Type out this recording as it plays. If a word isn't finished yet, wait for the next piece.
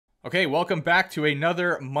Okay, welcome back to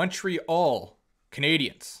another Montreal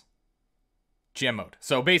Canadiens GM mode.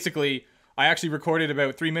 So basically, I actually recorded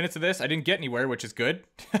about 3 minutes of this. I didn't get anywhere, which is good.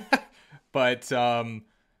 But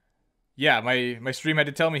yeah, my stream had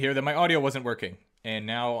to tell me here that my audio wasn't working. And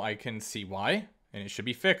now I can see why, and it should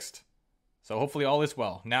be fixed. So hopefully all is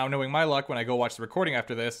well. Now, knowing my luck, when I go watch the recording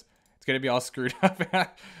after this, it's going to be all screwed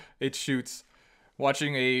up. It shoots.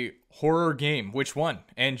 Watching a horror game. Which one?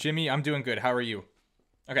 And Jimmy, I'm doing good. How are you?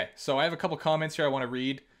 Okay, so I have a couple comments here I want to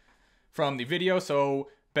read from the video. So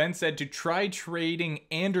Ben said to try trading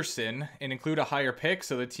Anderson and include a higher pick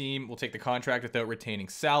so the team will take the contract without retaining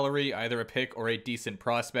salary, either a pick or a decent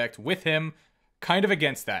prospect with him. Kind of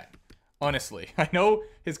against that, honestly. I know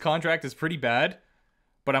his contract is pretty bad,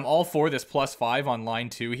 but I'm all for this +5 on line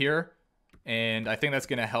 2 here. And I think that's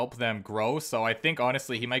going to help them grow. So I think,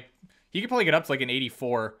 honestly, he could probably get up to like an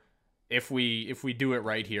 84 if we do it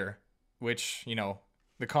right here. Which, you know,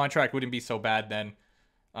 the contract wouldn't be so bad then.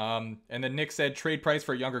 And then Nick said trade price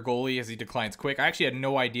for a younger goalie as he declines quick. I actually had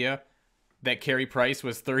no idea that Carey Price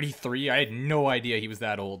was 33. I had no idea he was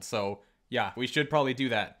that old. So yeah, we should probably do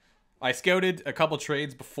that. I scouted a couple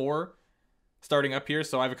trades before starting up here.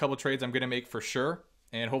 So I have a couple trades I'm going to make for sure.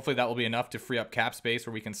 And hopefully that will be enough to free up cap space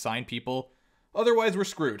where we can sign people. Otherwise, we're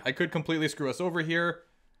screwed. I could completely screw us over here.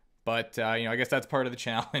 But, you know, I guess that's part of the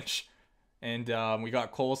challenge. And we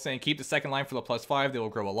got Cole saying, keep the second line for the +5. They will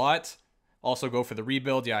grow a lot. Also go for the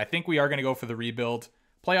rebuild. Yeah, I think we are going to go for the rebuild.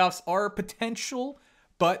 Playoffs are potential,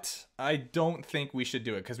 but I don't think we should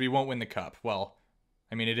do it because we won't win the cup. Well,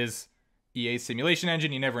 I mean, it is EA's simulation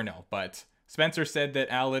engine. You never know. But Spencer said that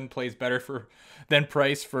Allen plays better than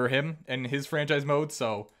Price for him in his franchise mode.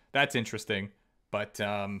 So that's interesting. But,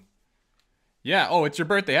 yeah. Oh, it's your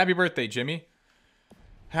birthday. Happy birthday, Jimmy.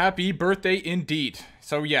 Happy birthday indeed.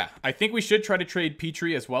 So yeah, I think we should try to trade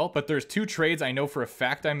Petrie as well, but there's 2 trades I know for a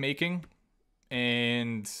fact I'm making,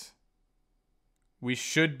 and we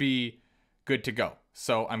should be good to go.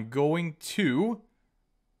 So I'm going to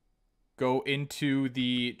go into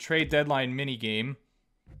the trade deadline mini game,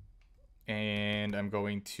 and I'm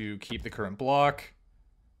going to keep the current block.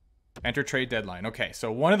 Enter trade deadline. Okay,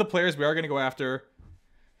 so one of the players we are going to go after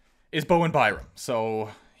is Bowen Byram.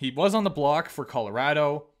 So he was on the block for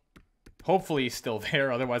Colorado. Hopefully he's still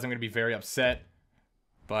there. Otherwise, I'm going to be very upset.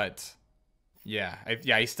 But, yeah.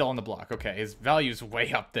 He's still on the block. Okay, his value's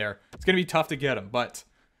way up there. It's going to be tough to get him. But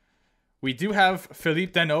we do have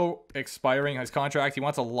Philippe Danault expiring his contract. He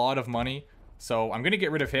wants a lot of money. So I'm going to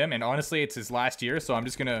get rid of him. And honestly, it's his last year. So I'm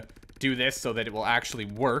just going to do this so that it will actually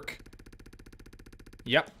work.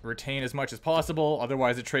 Yep, retain as much as possible.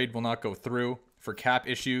 Otherwise, the trade will not go through for cap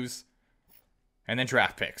issues. And then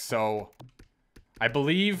draft picks. So I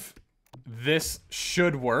believe this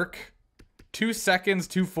should work. 2 seconds,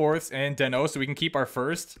 2 fourths, and Danault, so we can keep our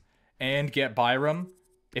first and get Byram.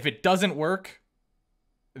 If it doesn't work,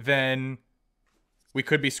 then we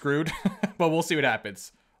could be screwed. But we'll see what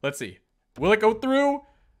happens. Let's see. Will it go through?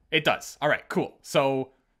 It does. All right, cool. So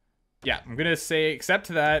yeah, I'm going to say accept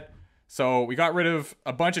to that. So we got rid of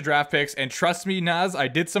a bunch of draft picks. And trust me, Naz, I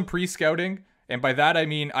did some pre-scouting. And by that, I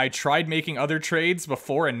mean, I tried making other trades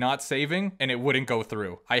before and not saving, and it wouldn't go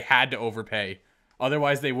through. I had to overpay.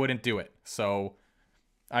 Otherwise, they wouldn't do it. So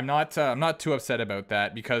I'm not too upset about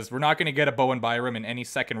that because we're not going to get a Bowen Byram in any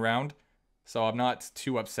second round. So I'm not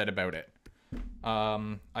too upset about it.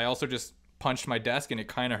 I also just punched my desk, and it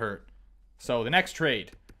kind of hurt. So the next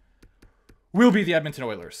trade will be the Edmonton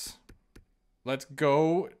Oilers. Let's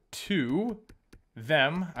go to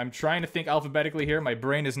them. I'm trying to think alphabetically here. My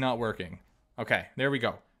brain is not working. Okay, there we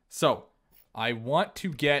go. So, I want to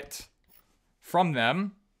get from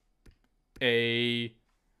them a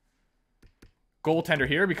goaltender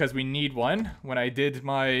here because we need one. When I did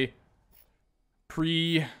my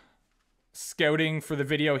pre-scouting for the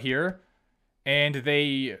video here, and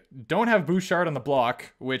they don't have Bouchard on the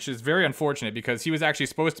block, which is very unfortunate because he was actually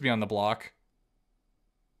supposed to be on the block.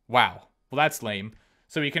 Wow. Well, that's lame.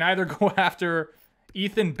 So we can either go after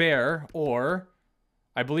Ethan Bear or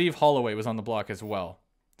I believe Holloway was on the block as well.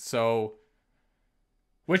 So,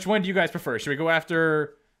 which one do you guys prefer? Should we go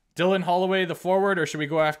after Dylan Holloway, the forward, or should we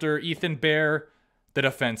go after Ethan Bear, the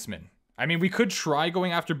defenseman? I mean, we could try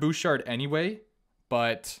going after Bouchard anyway,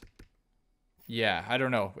 but yeah, I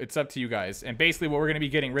don't know. It's up to you guys. And basically what we're going to be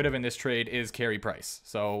getting rid of in this trade is Carey Price.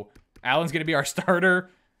 So, Allen's going to be our starter.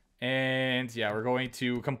 And yeah, we're going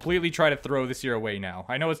to completely try to throw this year away now.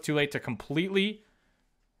 I know it's too late to completely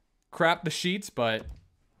crap the sheets, but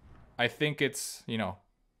I think it's, you know,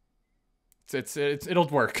 it'll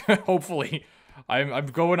work. Hopefully. I'm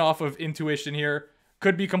going off of intuition here.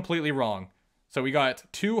 Could be completely wrong. So we got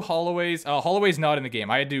 2 Holloways. Holloway's not in the game.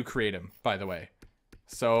 I had to create him, by the way.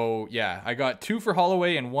 So, yeah. I got 2 for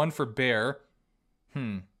Holloway and 1 for Bear.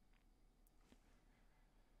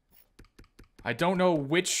 I don't know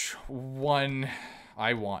which one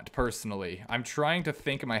I want, personally. I'm trying to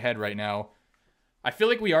think in my head right now. I feel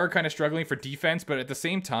like we are kind of struggling for defense, but at the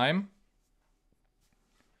same time...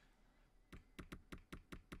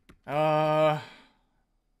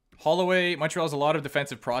 Holloway, Montreal has a lot of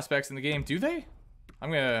defensive prospects in the game. Do they?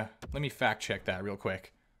 Let me fact check that real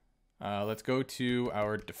quick. Let's go to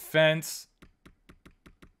our defense.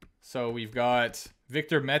 So we've got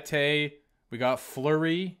Victor Mete. We got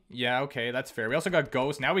Fleury. Yeah, okay, that's fair. We also got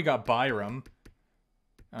Ghost. Now we got Byram.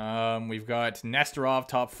 We've got Nestorov,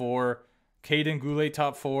 top 4. Caden Goulet,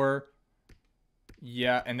 top 4.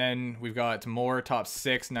 Yeah, and then we've got Moore, top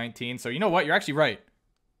 6, 19. So you know what? You're actually right.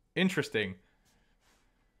 Interesting.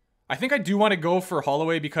 I think I do want to go for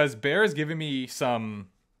Holloway because Bear is giving me some...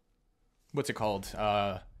 What's it called?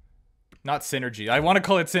 Not synergy. I want to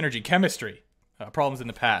call it synergy. Chemistry. Problems in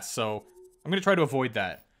the past. So I'm going to try to avoid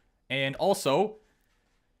that. And also,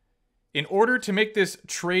 in order to make this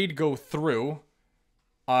trade go through,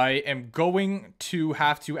 I am going to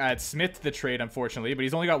have to add Smith to the trade, unfortunately. But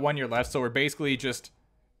he's only got 1 year left, so we're basically just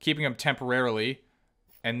keeping him temporarily.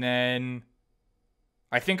 And then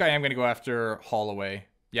I think I am going to go after Holloway.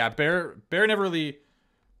 Yeah, Bear never really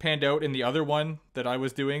panned out in the other one that I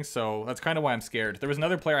was doing, so that's kind of why I'm scared. There was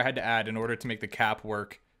another player I had to add in order to make the cap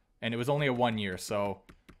work, and it was only a 1 year, so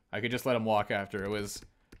I could just let him walk after. It was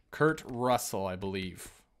Kurt Russell, I believe.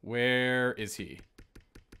 Where is he?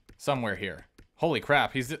 Somewhere here. Holy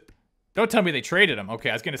crap, he's... Don't tell me they traded him. Okay,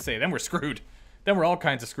 I was going to say, then we're screwed. Then we're all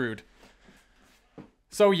kinds of screwed.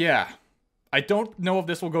 So, yeah. I don't know if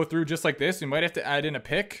this will go through just like this. We might have to add in a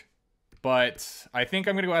pick. But I think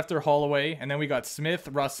I'm going to go after Holloway. And then we got Smith,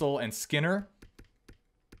 Russell, and Skinner.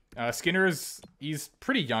 He's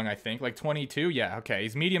pretty young, I think. Like 22? Yeah, okay.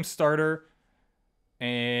 He's medium starter.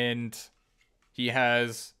 And he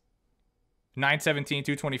has 917,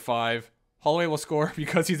 225. Holloway will score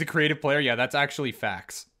because he's a creative player. Yeah, that's actually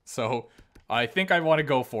facts. So I think I want to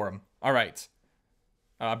go for him. All right.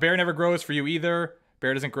 Bear never grows for you either.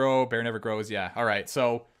 Bear doesn't grow. Bear never grows. Yeah. All right.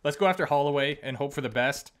 So let's go after Holloway and hope for the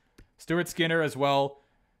best. Stuart Skinner as well.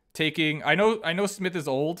 Taking... I know Smith is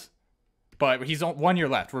old, but he's on 1 year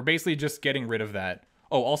left. We're basically just getting rid of that.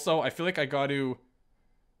 Oh, also, I feel like I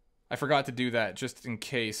forgot to do that just in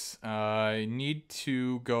case. I need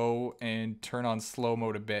to go and turn on slow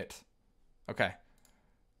mode a bit. Okay.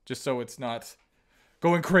 Just so it's not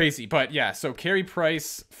going crazy. But yeah, so carry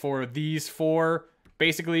price for these 4.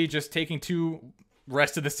 Basically just taking 2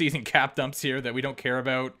 rest of the season cap dumps here that we don't care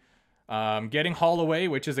about. Getting Holloway,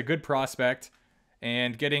 which is a good prospect.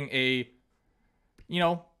 And getting I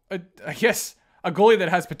guess, a goalie that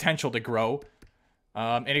has potential to grow.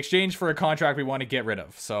 In exchange for a contract we want to get rid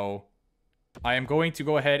of. So I am going to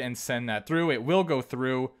go ahead and send that through. It will go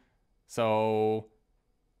through. So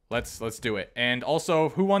let's do it. And also,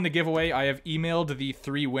 who won the giveaway? I have emailed the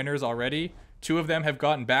 3 winners already. 2 of them have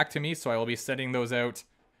gotten back to me, so I will be sending those out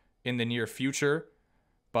in the near future.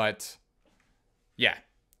 But yeah,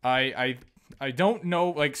 I don't know.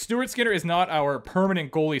 Like, Stuart Skinner is not our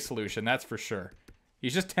permanent goalie solution, that's for sure.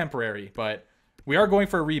 He's just temporary, but we are going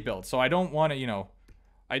for a rebuild, so I don't want to,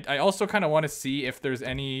 I also kind of want to see if there's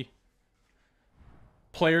any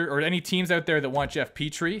player or any teams out there that want Jeff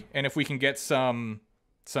Petrie, and if we can get some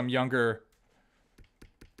younger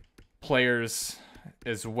players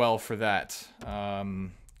as well for that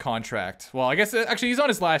contract. Well, I guess actually he's on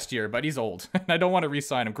his last year, but he's old, and I don't want to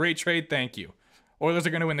re-sign him. Great trade, thank you. Oilers are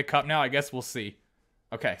going to win the cup now. I guess we'll see.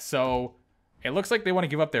 Okay, so it looks like they want to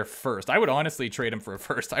give up their first. I would honestly trade him for a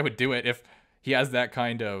first. I would do it if he has that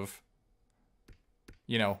kind of,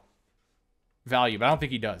 value, but I don't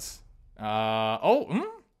think he does.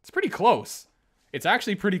 It's pretty close. It's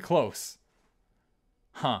actually pretty close.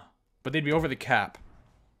 Huh. But they'd be over the cap.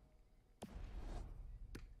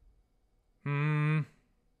 I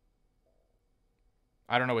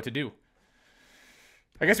don't know what to do.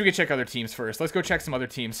 I guess we could check other teams first. Let's go check some other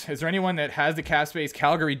teams. Is there anyone that has the cap space?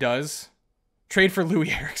 Calgary does. Trade for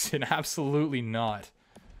Louis Eriksson? Absolutely not.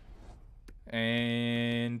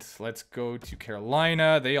 And let's go to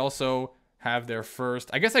Carolina. They also have their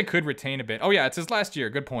first. I guess I could retain a bit. Oh yeah, it's his last year.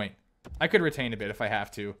 Good point. I could retain a bit if I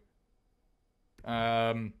have to.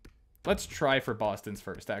 Let's try for Boston's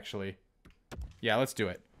first, actually. Yeah, let's do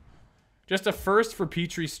it. Just a first for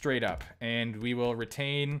Petrie straight up. And we will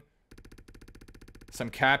retain some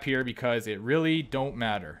cap here because it really don't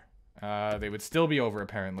matter. They would still be over,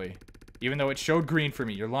 apparently. Even though it showed green for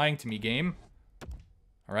me. You're lying to me, game.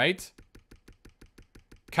 Alright.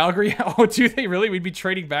 Calgary. Oh, do they really? We'd be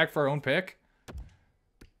trading back for our own pick?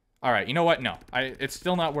 All right, you know what? No, it's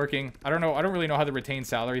still not working. I don't know. I don't really know how the retained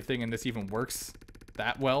salary thing in this even works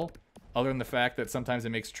that well, other than the fact that sometimes it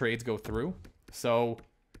makes trades go through. So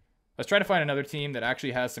let's try to find another team that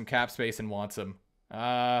actually has some cap space and wants them.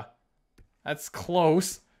 That's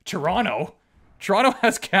close. Toronto. Toronto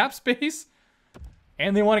has cap space,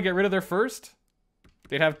 and they want to get rid of their first.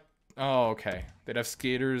 They'd have. Oh, okay. They'd have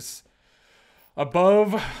skaters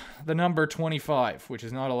above the number 25, which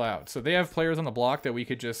is not allowed. So they have players on the block that we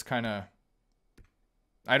could just kind of...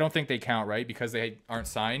 I don't think they count, right? Because they aren't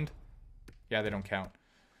signed. Yeah, they don't count.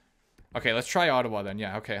 Okay, let's try Ottawa then.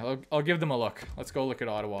 Yeah, okay. I'll give them a look. Let's go look at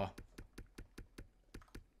Ottawa.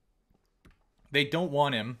 They don't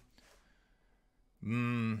want him.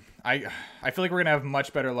 I feel like we're going to have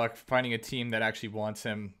much better luck finding a team that actually wants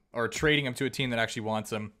him, or trading him to a team that actually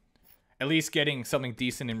wants him. At least getting something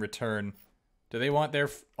decent in return. Do they want their...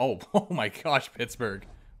 oh my gosh, Pittsburgh.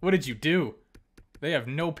 What did you do? They have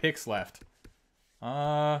no picks left.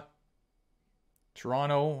 Toronto.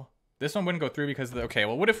 This one wouldn't go through because of the... Okay,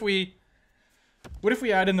 well, what if we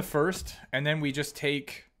add in the first, and then we just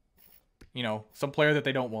take, you know, some player that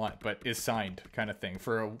they don't want, but is signed kind of thing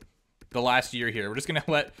for the last year here. We're just going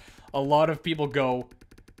to let a lot of people go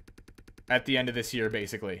at the end of this year,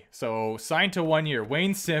 basically. So, signed to 1 year.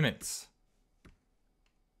 Wayne Simmons.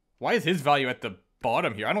 Why is his value at the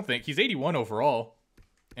bottom here? I don't think. He's 81 overall.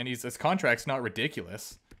 And his contract's not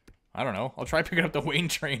ridiculous. I don't know. I'll try picking up the Wayne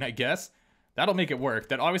train, I guess. That'll make it work.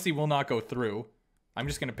 That obviously will not go through. I'm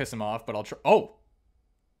just going to piss him off, but I'll try. Oh!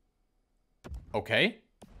 Okay.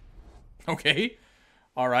 Okay.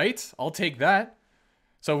 Alright. I'll take that.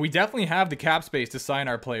 So we definitely have the cap space to sign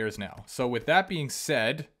our players now. So with that being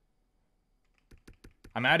said,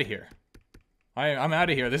 I'm out of here. I'm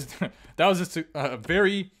out of here. That was a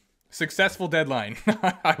very successful deadline,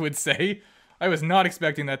 I would say. I was not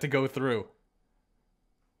expecting that to go through.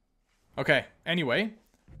 Okay, anyway.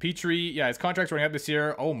 Petrie, yeah, his contract's running out this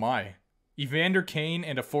year. Oh my. Evander Kane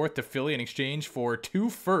and a 4th to Philly in exchange for 2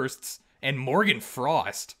 firsts and Morgan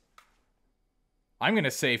Frost. I'm going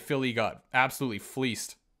to say Philly got absolutely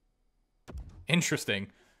fleeced. Interesting.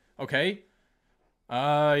 Okay.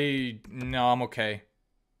 No, I'm okay.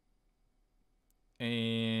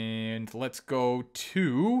 And let's go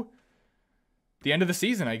to the end of the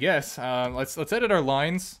season, I guess. Let's edit our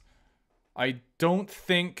lines. I don't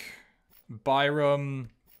think Byram...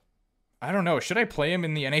 I don't know. Should I play him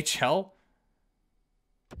in the NHL?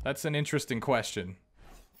 That's an interesting question.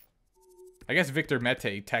 I guess Victor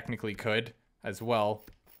Mete technically could as well.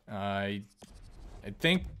 I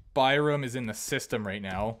think Byram is in the system right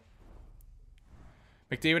now.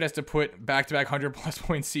 McDavid has to put back-to-back 100-plus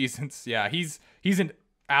point seasons. Yeah, he's an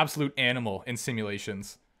absolute animal in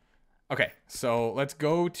simulations. Okay, so let's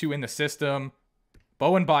go to in the system.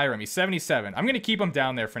 Bowen Byram, he's 77. I'm going to keep him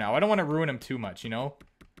down there for now. I don't want to ruin him too much, you know?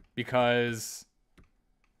 Because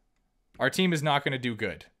our team is not going to do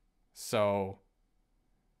good. So,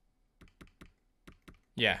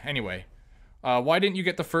 yeah, anyway. Why didn't you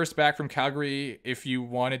get the first back from Calgary if you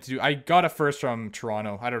wanted to? I got a first from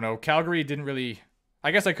Toronto. I don't know. Calgary didn't really...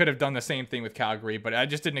 I guess I could have done the same thing with Calgary, but I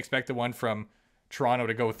just didn't expect the one from Toronto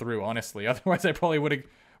to go through, honestly. Otherwise, I probably would have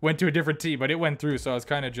went to a different team, but it went through, so I was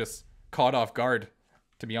kind of just caught off guard,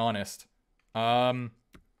 to be honest.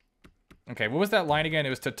 Okay, what was that line again? It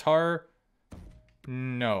was Tatar.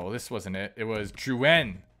 No, this wasn't it. It was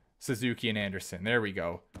Drouin, Suzuki, and Anderson. There we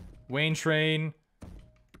go. Wayne Train.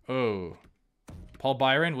 Oh. Paul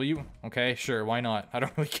Byron, will you? Okay, sure, why not? I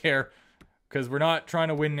don't really care. Because we're not trying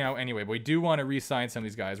to win now anyway. But we do want to re-sign some of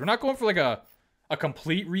these guys. We're not going for like a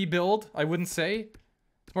complete rebuild, I wouldn't say.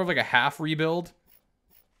 It's more of like a half rebuild.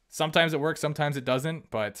 Sometimes it works, sometimes it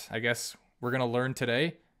doesn't. But I guess we're going to learn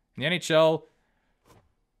today. In the NHL...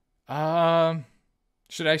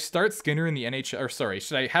 should I start Skinner in the NHL? Or sorry,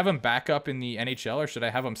 should I have him back up in the NHL? Or should I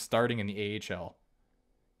have him starting in the AHL?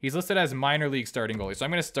 He's listed as minor league starting goalie. So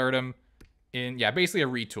I'm going to start him in... Yeah, basically a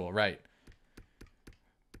retool, right.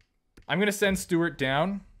 I'm going to send Stewart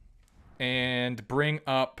down and bring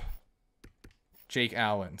up Jake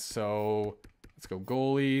Allen. So let's go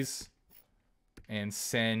goalies and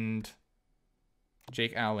send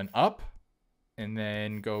Jake Allen up. And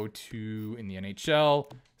then go to, in the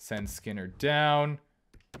NHL, send Skinner down.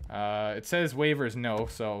 It says waivers no,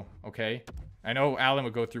 so okay. I know Allen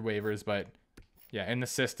would go through waivers, but yeah, in the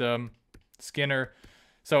system, Skinner.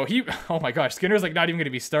 So he, oh my gosh, Skinner's like not even going to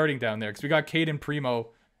be starting down there because we got Caden Primo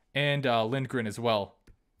and Lindgren as well.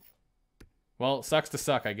 Well, sucks to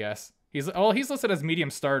suck, I guess. He's listed as medium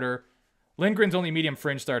starter. Lindgren's only medium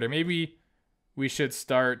fringe starter. Maybe we should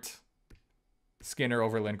start Skinner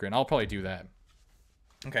over Lindgren. I'll probably do that.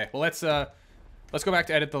 Okay, well, let's go back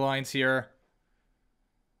to edit the lines here.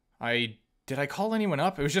 Did I call anyone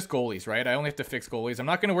up? It was just goalies, right? I only have to fix goalies. I'm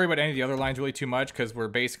not going to worry about any of the other lines really too much because we're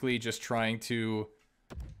basically just trying to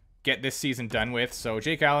get this season done with. So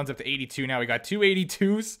Jake Allen's up to 82 now. We got 2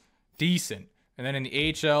 82s. Decent. And then in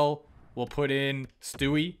the AHL, we'll put in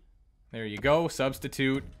Stewie. There you go.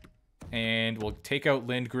 Substitute. And we'll take out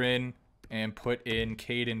Lindgren and put in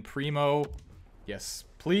Caden Primo. Yes,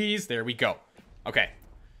 please. There we go. Okay.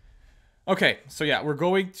 Okay, so yeah, we're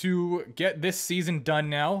going to get this season done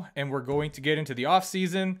now, and we're going to get into the off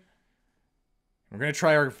season. We're going to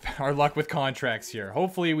try our luck with contracts here.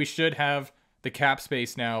 Hopefully, we should have the cap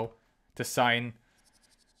space now to sign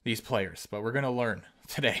these players, but we're going to learn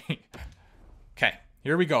today. Okay,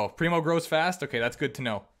 here we go. Primo grows fast. Okay, that's good to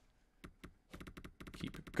know.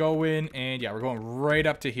 Keep it going, and yeah, we're going right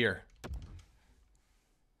up to here.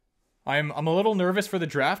 I'm a little nervous for the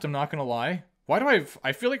draft, I'm not going to lie. Why do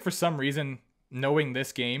I feel like for some reason, knowing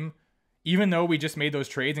this game, even though we just made those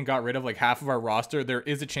trades and got rid of like half of our roster, there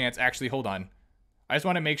is a chance. Actually, hold on. I just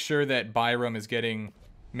want to make sure that Byram is getting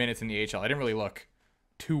minutes in the AHL. I didn't really look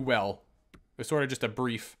too well. It was sort of just a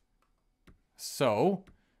brief. So,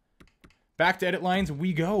 back to edit lines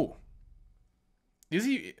we go.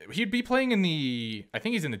 He'd be playing in the, I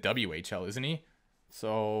think he's in the WHL, isn't he?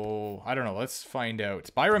 So, I don't know. Let's find out.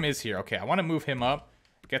 Byram is here. Okay, I want to move him up.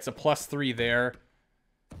 Gets a +3 there.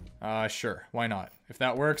 Sure. Why not? If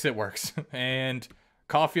that works, it works. And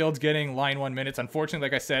Caulfield's getting line 1 minutes. Unfortunately,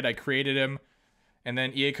 like I said, I created him. And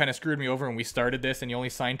then EA kind of screwed me over when we started this. And he only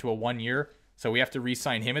signed to a 1 year. So we have to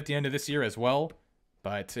re-sign him at the end of this year as well.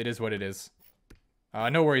 But it is what it is.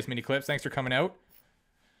 No worries, mini clips. Thanks for coming out.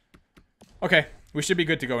 Okay. We should be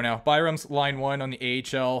good to go now. Byram's line 1 on the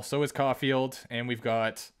AHL. So is Caulfield. And we've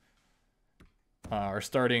got our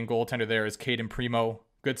starting goaltender there is Caden Primo.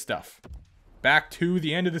 Good stuff. Back to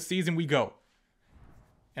the end of the season we go.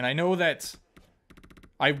 And I know that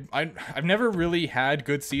I've never really had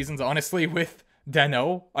good seasons, honestly, with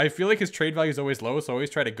Danault. I feel like his trade value is always low, so I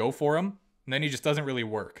always try to go for him. And then he just doesn't really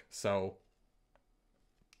work. So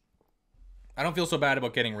I don't feel so bad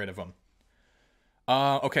about getting rid of him.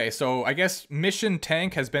 Okay, so I guess Mission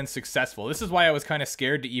Tank has been successful. This is why I was kind of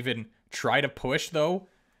scared to even try to push, though.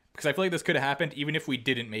 Because I feel like this could have happened even if we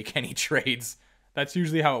didn't make any trades. That's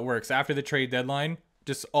usually how it works. After the trade deadline,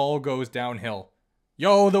 just all goes downhill.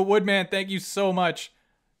 Yo, the Woodman, thank you so much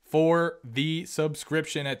for the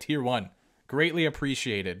subscription at Tier 1. Greatly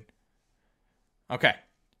appreciated. Okay.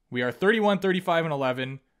 We are 31, 35, and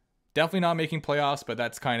 11. Definitely not making playoffs, but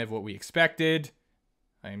that's kind of what we expected.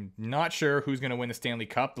 I'm not sure who's going to win the Stanley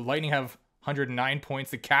Cup. The Lightning have 109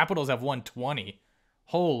 points. The Capitals have 120.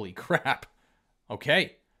 Holy crap.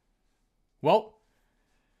 Okay. Well,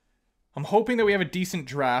 I'm hoping that we have a decent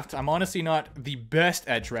draft. I'm honestly not the best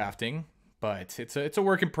at drafting, but it's a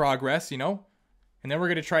work in progress, you know? And then we're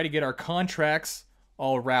going to try to get our contracts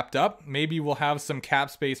all wrapped up. Maybe we'll have some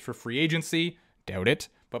cap space for free agency. Doubt it,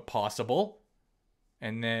 but possible.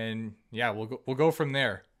 And then, yeah, we'll go from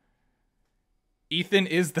there. Ethan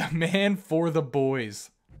is the man for the boys.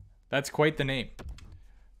 That's quite the name.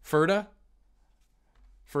 Ferda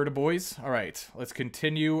boys. All right, let's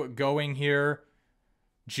continue going here.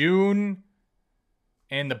 June,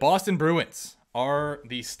 and the Boston Bruins are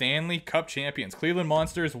the Stanley Cup champions. Cleveland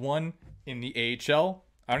Monsters won in the AHL.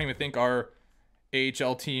 I don't even think our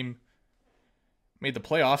AHL team made the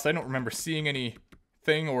playoffs. I don't remember seeing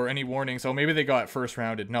anything or any warning, so maybe they got first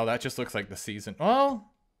rounded. No, that just looks like the season.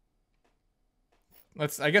 Well,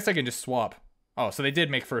 I guess I can just swap. Oh, so they did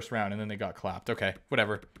make first round, and then they got clapped. Okay,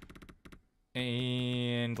 whatever.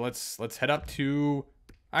 And let's head up to...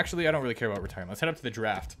 Actually, I don't really care about retirement. Let's head up to the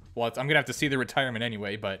draft. Well, I'm going to have to see the retirement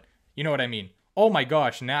anyway, but you know what I mean. Oh my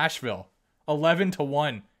gosh, Nashville.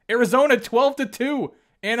 11-1. Arizona 12-2.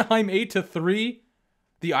 Anaheim 8-3.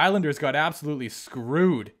 The Islanders got absolutely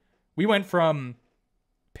screwed. We went from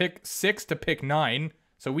pick 6 to pick 9,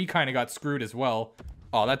 so we kind of got screwed as well.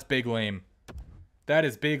 Oh, that's big lame. That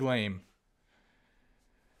is big lame.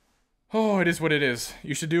 Oh, it is what it is.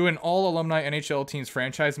 You should do an all-alumni NHL teams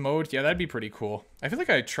franchise mode. Yeah, that'd be pretty cool. I feel like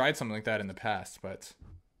I tried something like that in the past, but...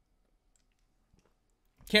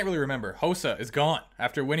 Can't really remember. Hossa is gone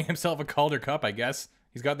after winning himself a Calder Cup, I guess.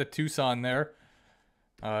 He's got the Tucson there.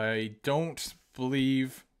 I don't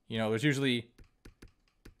believe... You know, there's usually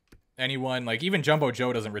anyone... Like, even Jumbo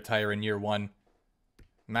Joe doesn't retire in year 1.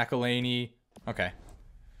 McElhaney. Okay.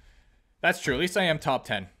 That's true. At least I am top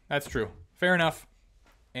 10. That's true. Fair enough.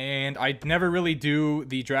 And I never really do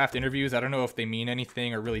the draft interviews. I don't know if they mean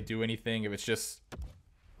anything or really do anything. If it's just,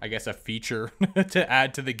 I guess, a feature to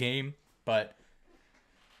add to the game. But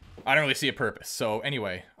I don't really see a purpose. So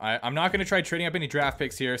anyway, I'm not going to try trading up any draft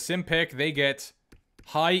picks here. Sim pick, they get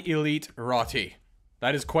high elite Roti.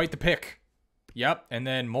 That is quite the pick. Yep. And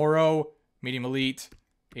then Moro, medium elite,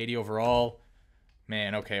 80 overall.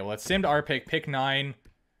 Man, okay. Well, let's sim to our pick 9.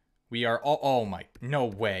 We are all... Oh my... No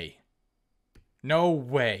way. No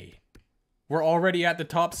way. We're already at the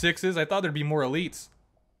top 6s. I thought there'd be more elites.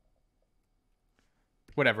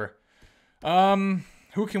 Whatever.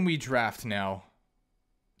 Who can we draft now?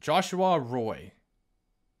 Joshua Roy.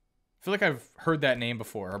 I feel like I've heard that name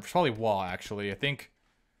before. Or probably Wah, actually. I think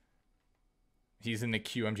he's in the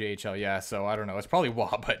QMJHL. Yeah, so I don't know. It's probably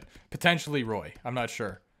Wah, but potentially Roy. I'm not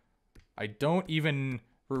sure. I don't even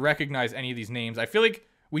recognize any of these names. I feel like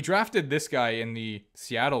we drafted this guy in the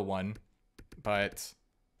Seattle one, but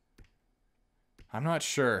I'm not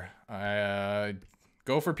sure.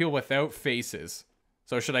 Go for people without faces.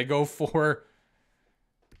 So should I go for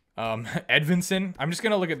Edvinson? I'm just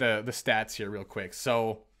going to look at the stats here real quick.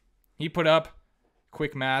 So he put up,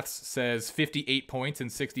 quick maths says 58 points in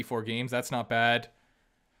 64 games. That's not bad.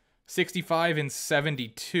 65 in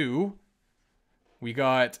 72. We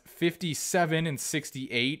got 57 and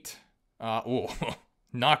 68. Oh,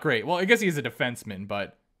 not great. Well, I guess he's a defenseman,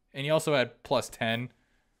 but... And he also had plus 10.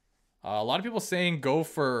 A lot of people saying go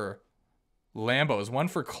for Lambos. One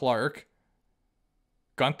for Clark.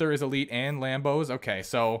 Gunther is elite and Lambos. Okay,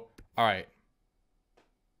 so... Alright.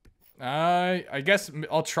 I guess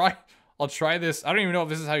I'll try this. I don't even know if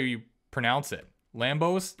this is how you pronounce it.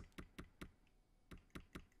 Lambos?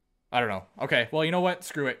 I don't know. Okay, well, you know what?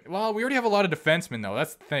 Screw it. Well, we already have a lot of defensemen, though.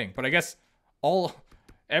 That's the thing. But I guess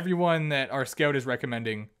everyone that our scout is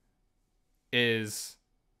recommending is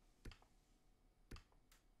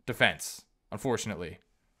defense, unfortunately.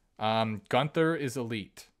 Gunther is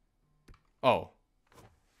elite. Oh.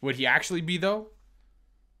 Would he actually be, though?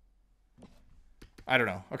 I don't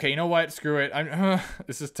know. Okay, you know what? Screw it.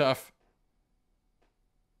 This is tough.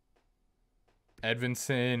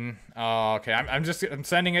 Edvinson. Oh, okay. I'm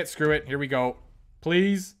sending it. Screw it. Here we go.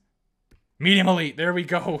 Please. Medium elite. There we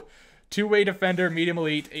go. Two-way defender, medium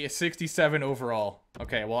elite, 67 overall.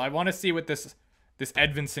 Okay, well, I want to see what this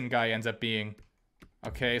Edvinson guy ends up being.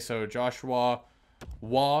 Okay, so Joshua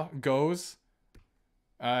Wah goes.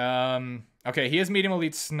 Okay, he is medium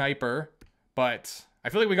elite sniper, but I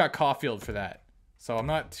feel like we got Caulfield for that. So I'm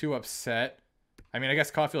not too upset. I mean, I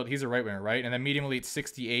guess Caulfield, he's a right winger, right? And then medium elite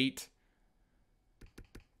 68.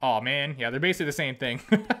 Oh, man. Yeah, they're basically the same thing.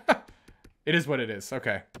 It is what it is.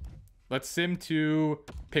 Okay. Let's sim to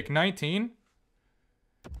pick 19.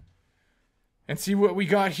 And see what we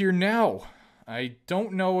got here now. I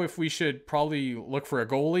don't know if we should probably look for a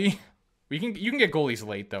goalie. You can get goalies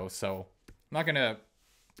late, though, so I'm not going to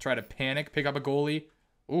try to panic, pick up a goalie.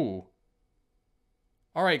 Ooh.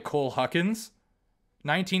 All right, Cole Huckins.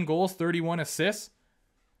 19 goals, 31 assists.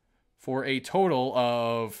 For a total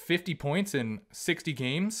of 50 points in 60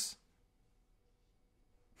 games.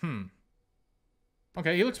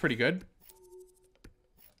 Okay, he looks pretty good.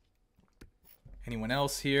 Anyone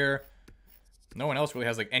else here? No one else really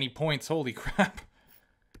has, like, any points. Holy crap.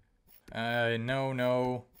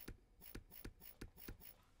 No.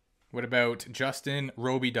 What about Justin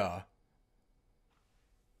Robida?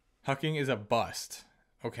 Hucking is a bust.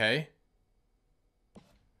 Okay.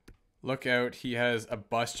 Look out, he has a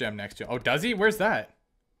bust gem next to him. Oh, does he? Where's that?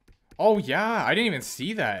 Oh, yeah, I didn't even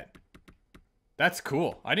see that. That's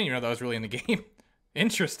cool. I didn't even know that was really in the game.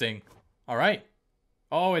 Interesting. All right.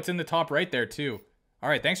 Oh, it's in the top right there, too. All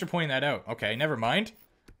right, thanks for pointing that out. Okay, never mind.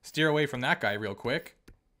 Steer away from that guy real quick.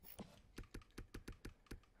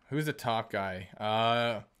 Who's the top guy?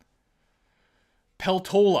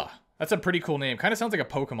 Peltola. That's a pretty cool name. Kind of sounds like a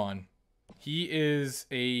Pokemon. He is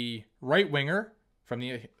a right winger from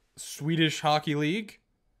the Swedish Hockey League.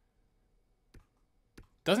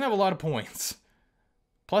 Doesn't have a lot of points.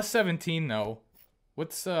 Plus 17, though.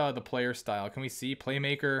 What's the player style? Can we see?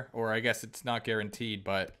 Playmaker? Or I guess it's not guaranteed,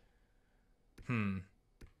 but...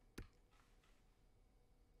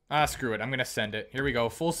 screw it. I'm going to send it. Here we go.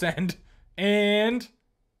 Full send. And...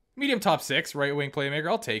 medium top 6. Right wing playmaker.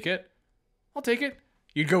 I'll take it. I'll take it.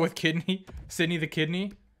 You'd go with Kidney. Sydney the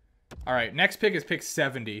Kidney. Alright, next pick is pick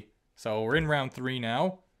 70. So we're in round 3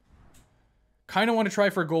 now. Kind of want to try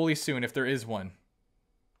for a goalie soon if there is one.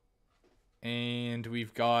 And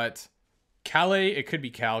we've got Calais. It could be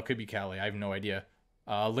Cal. It could be Calais. I have no idea.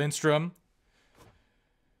 Lindstrom.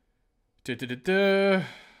 Let's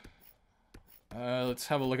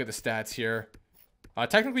have a look at the stats here.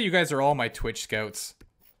 Technically, you guys are all my Twitch scouts.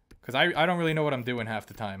 Because I don't really know what I'm doing half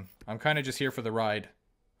the time. I'm kind of just here for the ride.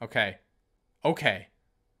 Okay. Okay.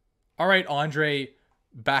 All right, Andrei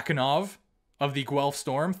Bakanov. of the Guelph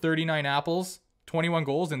Storm. 39 apples, 21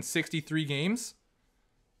 goals in 63 games.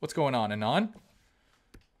 What's going on, Anon?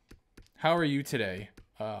 How are you today?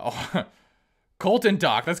 Colton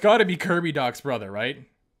Doc. That's got to be Kirby Doc's brother, right?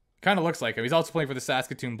 Kind of looks like him. He's also playing for the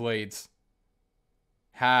Saskatoon Blades.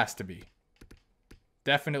 Has to be.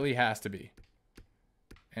 Definitely has to be.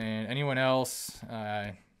 And anyone else?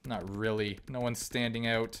 Not really. No one's standing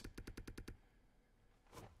out.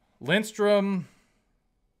 Lindstrom,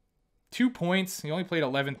 2 points. He only played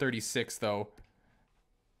 11:36 though.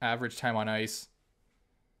 Average time on ice.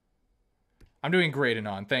 I'm doing great,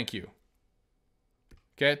 Anon. Thank you.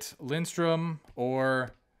 Get Lindstrom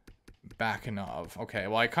or Bakanov. Okay,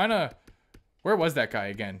 well, I kind of... Where was that guy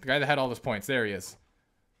again? The guy that had all those points. There he is.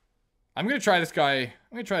 I'm going to try this guy.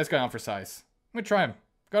 I'm going to try this guy on for size. I'm going to try him.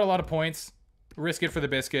 Got a lot of points. Risk it for the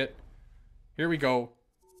biscuit. Here we go.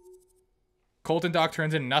 Colton Doc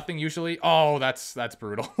turns in nothing usually. Oh, that's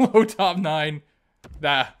brutal. Low top 9.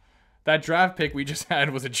 That draft pick we just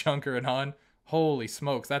had was a junker, Anon. Holy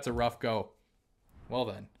smokes, that's a rough go. Well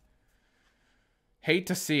then. Hate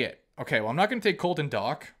to see it. Okay, well, I'm not going to take Colton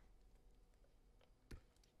Doc.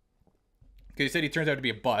 Because he said he turns out to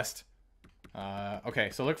be a bust.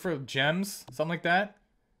 Okay, so look for gems. Something like that.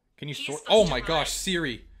 Can you sort? Oh my gosh,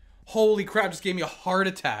 Siri. Holy crap, just gave me a heart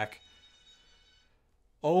attack.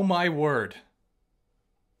 Oh my word.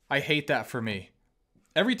 I hate that for me.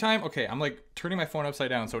 Every time, okay, I'm like turning my phone upside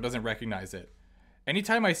down so it doesn't recognize it.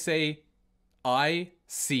 Anytime I say I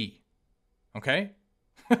see, okay?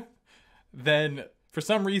 Then for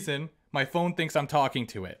some reason, my phone thinks I'm talking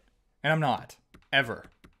to it. And I'm not. Ever.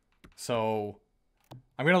 So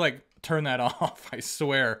I'm gonna like turn that off, I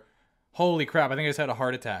swear. Holy crap, I think I just had a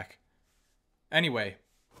heart attack. Anyway.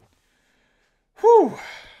 Whew.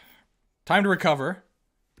 Time to recover.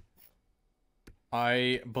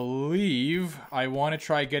 I believe I want to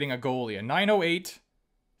try getting a goalie. A 908,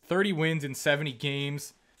 30 wins in 70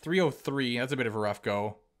 games, 303. That's a bit of a rough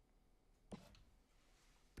go.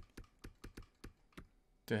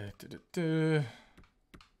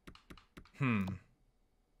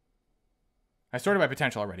 I sorted by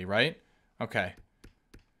potential already, right? Okay.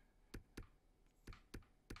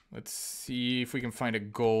 Let's see if we can find a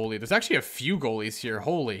goalie. There's actually a few goalies here.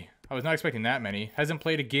 Holy. I was not expecting that many. Hasn't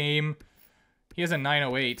played a game. He has a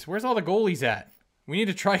 908. Where's all the goalies at? We need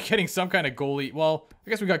to try getting some kind of goalie. Well, I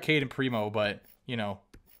guess we got Cade and Primo, but, you know,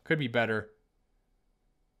 could be better.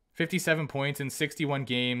 57 points in 61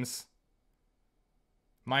 games.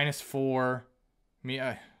 -4.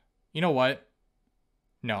 You know what?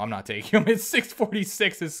 No, I'm not taking him. It's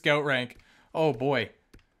 646 his scout rank. Oh, boy.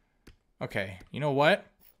 Okay, you know what?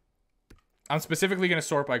 I'm specifically going to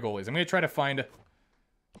sort by goalies. I'm going to try to find...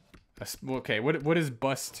 okay, what is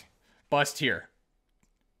bust here?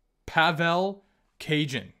 Pavel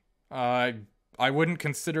Cajun. I wouldn't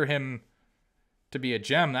consider him to be a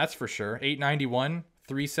gem, that's for sure. 891,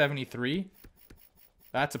 373.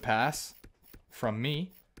 That's a pass from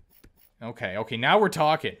me. Okay, now we're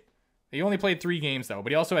talking. He only played 3 games, though,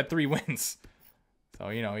 but he also had 3 wins. So,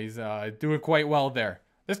 you know, he's doing quite well there.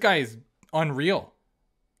 This guy is unreal.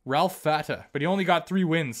 Ralph Fata, but he only got 3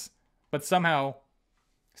 wins. But somehow,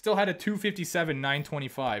 still had a 257,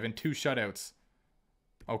 925, and 2 shutouts.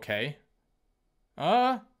 Okay.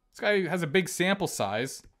 This guy has a big sample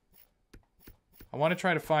size. I want to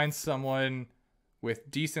try to find someone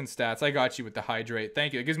with decent stats. I got you with the hydrate.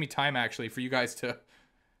 Thank you. It gives me time, actually, for you guys to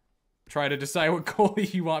try to decide what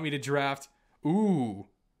goalie you want me to draft. Ooh.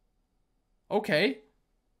 Okay.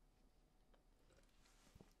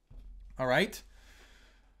 All right.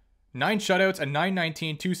 9 shutouts, a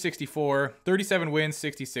 919, 264, 37 wins,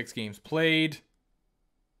 66 games played.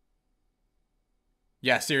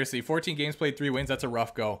 Yeah, seriously, 14 games played, 3 wins. That's a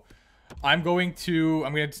rough go. I'm gonna do it.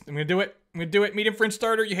 I'm gonna do it. Medium French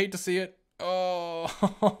starter. You hate to see it.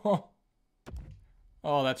 Oh.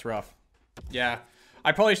 Oh, that's rough. Yeah.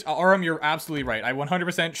 I probably Aram, you're absolutely right. I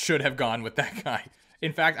 100% should have gone with that guy.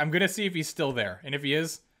 In fact, I'm gonna see if he's still there. And if he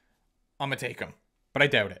is, I'm gonna take him. But I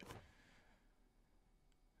doubt it.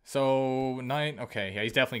 So, 9... Okay, yeah,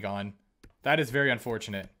 he's definitely gone. That is very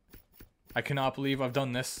unfortunate. I cannot believe I've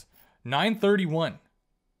done this. 931.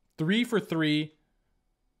 3 for 3.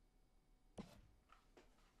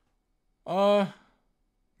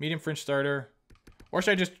 Medium French starter. Or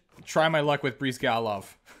should I just try my luck with Breeze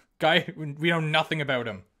Galov? Guy, we know nothing about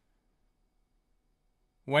him.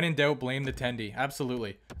 When in doubt, blame the Tendy.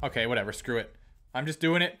 Absolutely. Okay, whatever, screw it. I'm just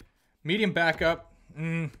doing it. Medium backup.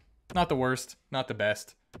 Not the worst. Not the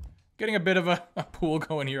best. Getting a bit of a pool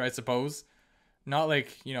going here, I suppose. Not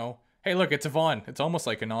like, you know... Hey, look, it's Yvonne. It's almost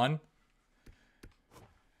like Anon.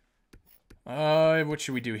 What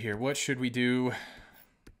should we do here? What should we do?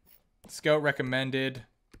 Scout recommended.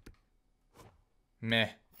 Meh.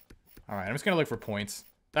 Alright, I'm just gonna look for points.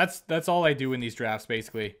 That's all I do in these drafts,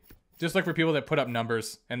 basically. Just look for people that put up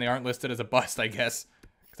numbers, and they aren't listed as a bust, I guess.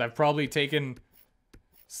 Because I've probably taken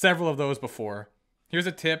several of those before. Here's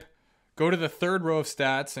a tip. Go to the third row of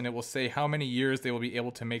stats, and it will say how many years they will be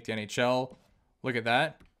able to make the NHL. Look at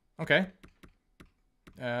that. Okay.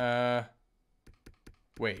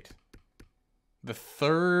 Wait. The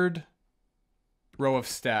third row of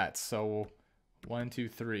stats. So, 1, 2,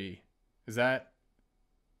 3. Is that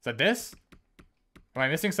this? Am I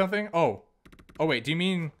missing something? Oh, wait. Do you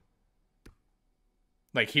mean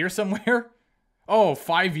like here somewhere? Oh,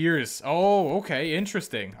 5 years. Oh, okay.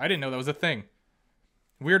 Interesting. I didn't know that was a thing.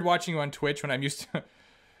 Weird watching you on Twitch when I'm used to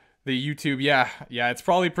the YouTube. Yeah, it's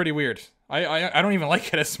probably pretty weird. I don't even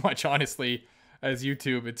like it as much, honestly, as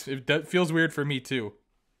YouTube. It feels weird for me, too.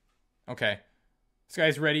 Okay. This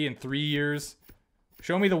guy's ready in 3 years.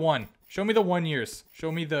 Show me the 1. Show me the 1 years.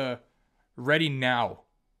 Show me the ready now.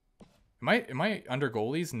 Am I under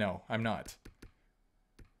goalies? No, I'm not.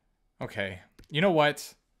 Okay. You know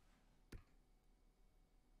what?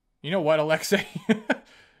 You know what, Alexei?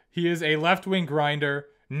 He is a left-wing grinder.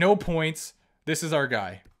 No points. This is our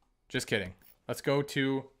guy. Just kidding. Let's go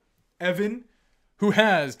to Evan, who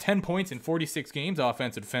has 10 points in 46 games.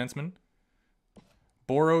 Offensive defenseman.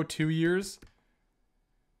 Boro, 2 years.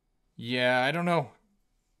 Yeah, I don't know.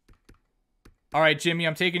 All right, Jimmy,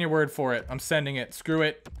 I'm taking your word for it. I'm sending it. Screw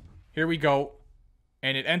it. Here we go.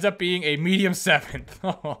 And it ends up being a medium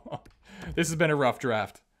 7th. This has been a rough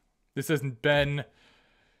draft. This has been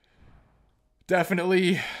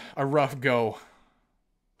definitely a rough go.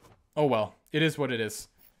 Oh well, it is what it is.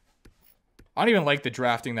 I don't even like the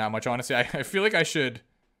drafting that much, honestly. I feel like I should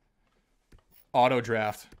auto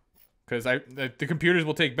draft. Because the computers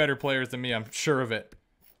will take better players than me, I'm sure of it.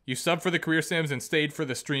 You sub for the career sims and stayed for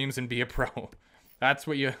the streams and be a pro. That's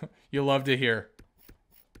what you love to hear.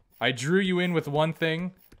 I drew you in with one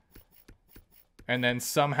thing, and then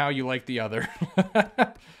somehow you like the other.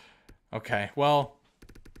 Okay, well,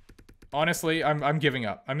 honestly, I'm giving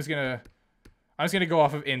up. I'm just gonna go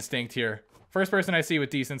off of instinct here. First person I see with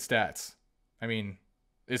decent stats. I mean,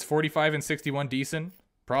 is 45 and 61 decent?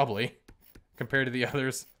 Probably, compared to the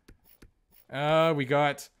others. We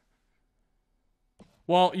got.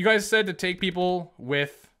 Well, you guys said to take people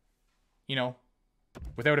with, you know,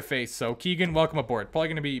 without a face. So, Keegan, welcome aboard. Probably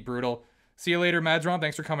going to be brutal. See you later, Madron.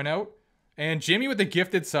 Thanks for coming out. And Jimmy with the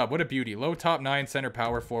gifted sub. What a beauty. Low top 9, center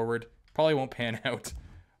power forward. Probably won't pan out.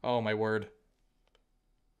 Oh, my word.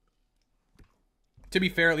 To be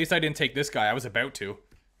fair, at least I didn't take this guy. I was about to.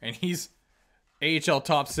 And he's AHL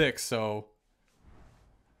top 6, so...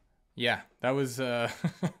 yeah, that was, I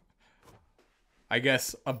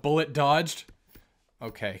guess, a bullet dodged.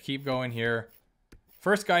 Okay, keep going here.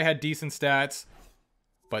 First guy had decent stats.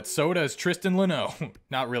 But so does Tristan Leno.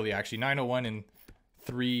 Not really, actually. 901 and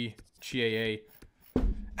 3 GAA.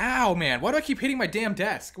 Ow, man. Why do I keep hitting my damn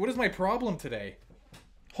desk? What is my problem today?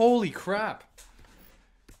 Holy crap.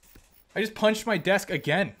 I just punched my desk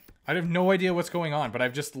again. I have no idea what's going on, but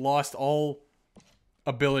I've just lost all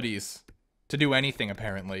abilities to do anything,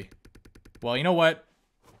 apparently. Well, you know what?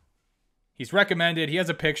 He's recommended. He has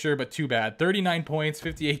a picture, but too bad. 39 points,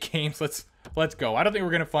 58 games. Let's go. I don't think we're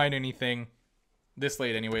going to find anything this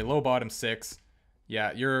late anyway. Low bottom 6.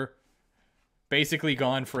 Yeah, you're basically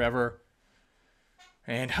gone forever.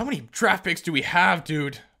 And how many draft picks do we have,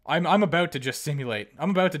 dude? I'm about to just simulate. I'm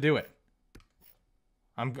about to do it.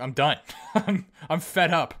 I'm done. I'm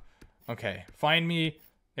fed up. Okay, find me.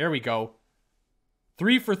 There we go.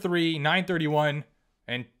 3 for 3, 931,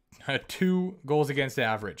 and 2 goals against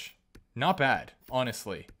average. Not bad,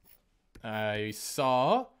 honestly. I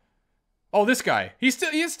saw. Oh, this guy. He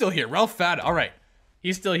is still here. Ralph Fada. All right.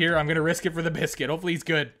 He's still here. I'm going to risk it for the biscuit. Hopefully he's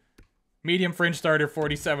good. Medium fringe starter,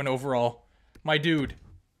 47 overall. My dude,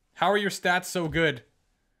 how are your stats so good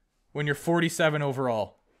when you're 47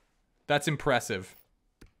 overall? That's impressive.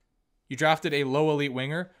 You drafted a low elite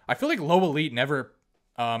winger. I feel like low elite never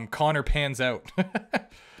Connor pans out.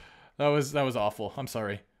 that was awful. I'm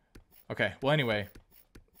sorry. Okay. Well, anyway,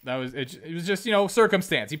 that was it. It was just, you know,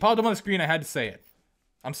 circumstance. He popped up on the screen. I had to say it.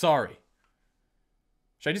 I'm sorry.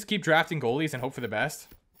 Should I just keep drafting goalies and hope for the best?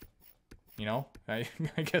 You know, I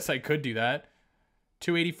guess I could do that.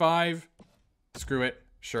 285. Screw it.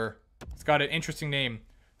 Sure. It's got an interesting name.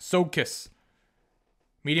 Sokis.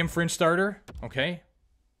 Medium fringe starter. Okay.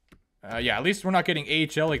 Yeah, at least we're not getting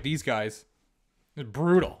AHL like these guys. It's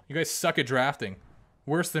brutal. You guys suck at drafting.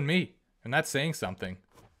 Worse than me. And that's saying something.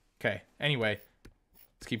 Okay. Anyway.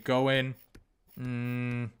 Let's keep going.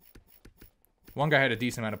 One guy had a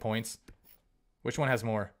decent amount of points. Which one has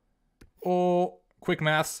more? Oh, quick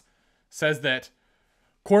maths says that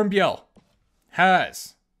Cornbiel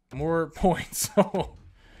has more points. So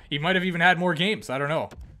he might have even had more games. I don't know.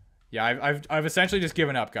 Yeah, I've essentially just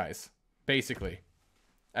given up, guys. Basically,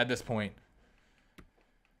 at this point.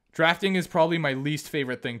 Drafting is probably my least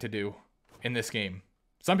favorite thing to do in this game.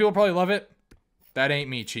 Some people probably love it. That ain't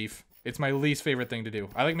me, Chief. It's my least favorite thing to do.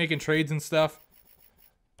 I like making trades and stuff.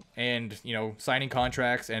 And, you know, signing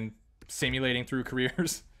contracts and simulating through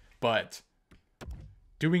careers. But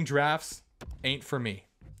doing drafts ain't for me.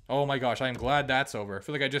 Oh my gosh, I am glad that's over. I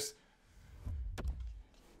feel like I just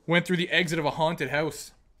went through the exit of a haunted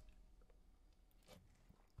house.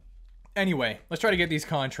 Anyway, let's try to get these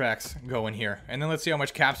contracts going here. And then let's see how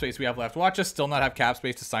much cap space we have left. Watch us still not have cap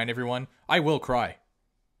space to sign everyone. I will cry.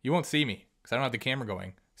 You won't see me because I don't have the camera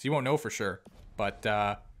going. So you won't know for sure. But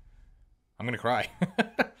I'm going to cry.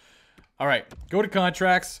 All right, go to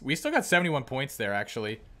contracts. We still got 71 points there,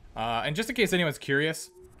 actually. And just in case anyone's curious,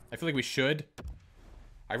 I feel like we should.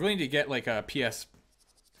 I really need to get like a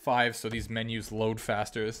PS5 so these menus load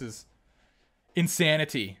faster. This is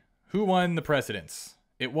insanity. Who won the Presidents?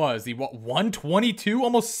 It was the 122,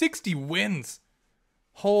 almost 60 wins.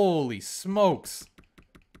 Holy smokes.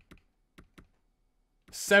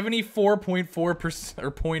 74.4%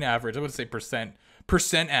 or point average. I would say percent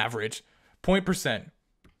average. Point percent.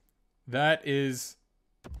 That is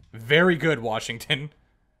very good, Washington.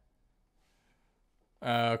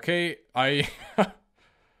 Okay, I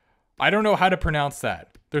don't know how to pronounce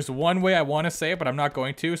that. There's one way I want to say it, but I'm not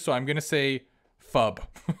going to, so I'm going to say FUB.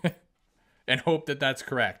 And hope that that's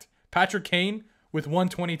correct. Patrick Kane with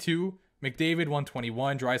 122. McDavid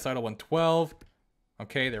 121. Draisaitl 112.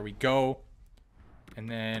 Okay, there we go. And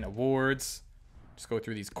then awards. Just go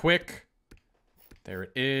through these quick. There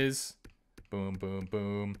it is. Boom, boom,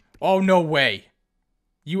 boom. Oh, no way.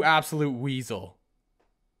 You absolute weasel.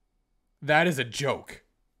 That is a joke.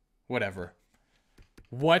 Whatever.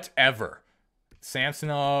 Whatever.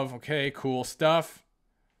 Samsonov. Okay, cool stuff.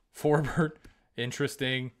 Forbert.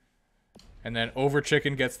 Interesting. And then Over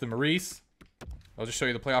Chicken gets the Maurice. I'll just show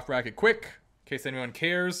you the playoff bracket quick, in case anyone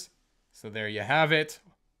cares. So there you have it.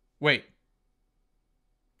 Wait.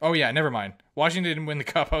 Oh yeah, never mind. Washington didn't win the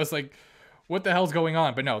cup. I was like, what the hell's going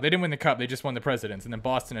on? But no, they didn't win the cup. They just won the Presidents. And then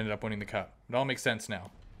Boston ended up winning the cup. It all makes sense now.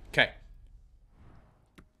 Okay.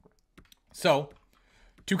 So,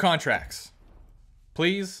 2 contracts.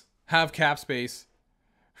 Please have cap space.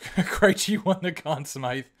 Krejci won the Conn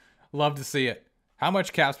Smythe. Love to see it. How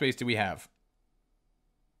much cap space do we have?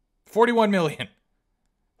 41 million.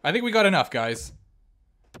 I think we got enough, guys.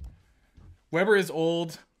 Weber is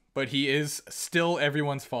old, but he is still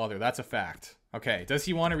everyone's father. That's a fact. Okay, does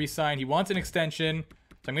he want to resign? He wants an extension.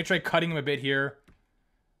 So I'm going to try cutting him a bit here.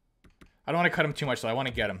 I don't want to cut him too much, though. I want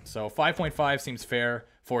to get him. So 5.5 seems fair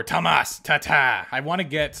for Tomas Tata. I want to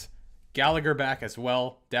get Gallagher back as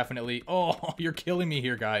well. Definitely. Oh, you're killing me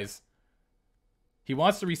here, guys. He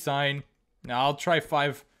wants to resign. Now, I'll try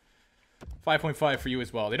 5.5 for you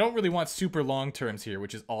as well. They don't really want super long terms here,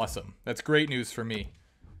 which is awesome. That's great news for me.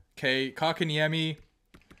 Okay, Kakaniemi.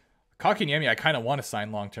 Kakaniemi, I kind of want to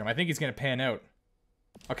sign long term. I think he's going to pan out.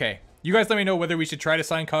 Okay, you guys let me know whether we should try to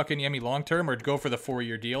sign Kakaniemi long term or go for the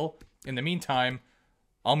 4-year deal. In the meantime,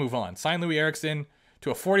 I'll move on. Sign Louis Eriksson to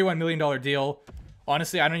a $41 million deal.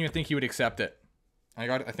 Honestly, I don't even think he would accept it. I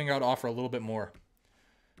think I would offer a little bit more.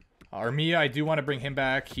 Armia, I do want to bring him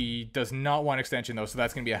back. He does not want extension, though, so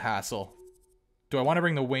that's going to be a hassle. Do I want to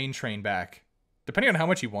bring the Wayne train back? Depending on how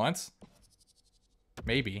much he wants.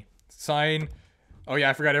 Maybe. Sign. Oh, yeah,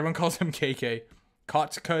 I forgot. Everyone calls him KK.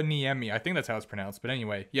 Kotkaniemi. I think that's how it's pronounced. But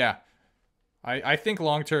anyway, yeah. I think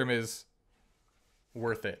long-term is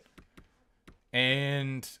worth it.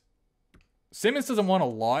 And Simmons doesn't want a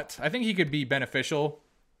lot. I think he could be beneficial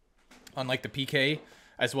on, like, the PK,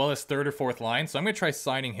 as well as 3rd or 4th line. So I'm going to try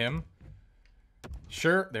signing him.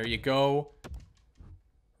 Sure, there you go.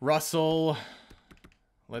 Russell.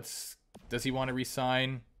 Does he want to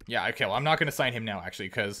re-sign? Yeah, okay, well, I'm not going to sign him now, actually,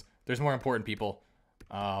 because there's more important people.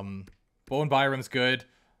 Bowen Byram's good.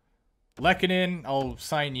 Lehkonen, I'll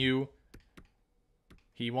sign you.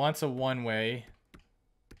 He wants a one-way.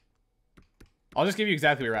 I'll just give you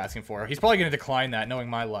exactly what you're asking for. He's probably going to decline that, knowing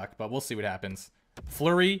my luck, but we'll see what happens.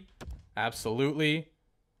 Fleury, absolutely.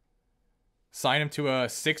 Sign him to a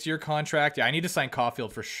 6-year contract. Yeah, I need to sign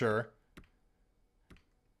Caulfield for sure.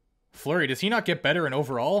 Fleury, does he not get better in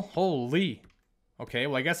overall? Holy. Okay,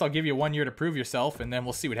 well, I guess I'll give you 1 year to prove yourself, and then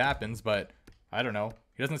we'll see what happens, but I don't know.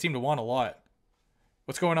 He doesn't seem to want a lot.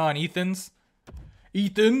 What's going on, Ethans?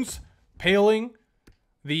 Ethans? Paling?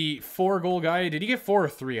 The 4-goal guy, did he get 4 or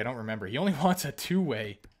 3? I don't remember. He only wants a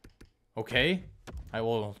 2-way. Okay, I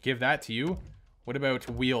will give that to you. What about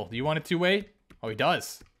Wheel? Do you want a 2-way? Oh, he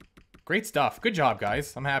does. Great stuff. Good job,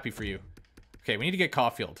 guys. I'm happy for you. Okay, we need to get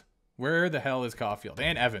Caulfield. Where the hell is Caulfield?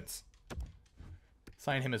 And Evans.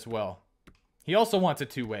 Sign him as well. He also wants a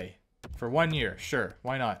 2-way. For 1 year. Sure,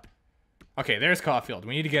 why not? Okay, there's Caulfield.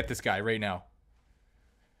 We need to get this guy right now.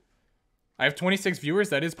 I have 26 viewers.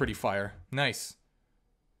 That is pretty fire. Nice.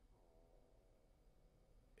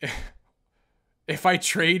 If I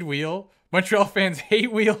trade Wheel, Montreal fans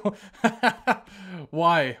hate Wheel.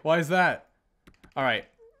 Why? Why is that? All right.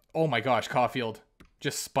 Oh my gosh, Caulfield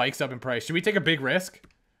just spikes up in price. Should we take a big risk?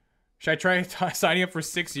 Should I try signing up for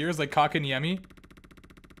 6 years like Kakaniemi?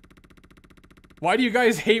 Why do you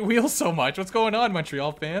guys hate Wheel so much? What's going on,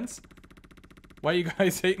 Montreal fans? Why are you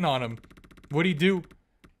guys hating on him? What'd he do?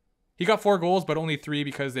 He got 4 goals, but only 3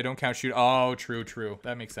 because they don't count shoot. Oh, true, true.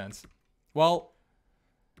 That makes sense. Well,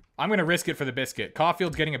 I'm going to risk it for the biscuit.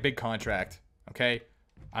 Caulfield's getting a big contract, okay?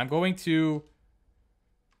 I'm going to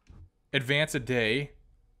advance a day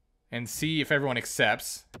and see if everyone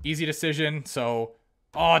accepts. Easy decision, so...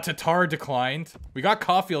 Oh, Tatar declined. We got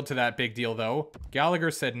Caulfield to that big deal, though. Gallagher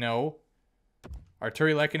said no.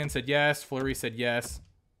 Arturi Lehkonen said yes. Fleury said yes.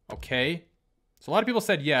 Okay. So a lot of people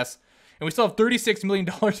said yes. And we still have $36 million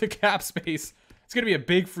of cap space. It's going to be a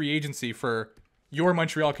big free agency for your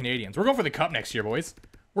Montreal Canadiens. We're going for the cup next year, boys.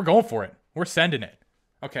 We're going for it. We're sending it.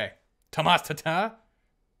 Okay. Tomas Tatar.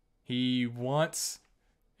 He wants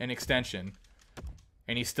an extension.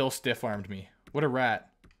 And he still stiff-armed me. What a rat.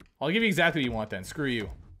 I'll give you exactly what you want then. Screw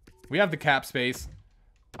you. We have the cap space.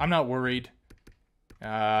 I'm not worried.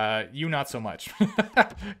 You not so much.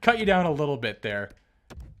 Cut you down a little bit there.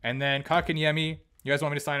 And then Kakaniemi. You guys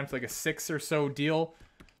want me to sign him for like a 6 or so deal?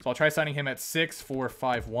 So I'll try signing him at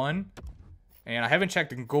 6-4-5-1. And I haven't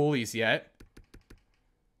checked the goalies yet.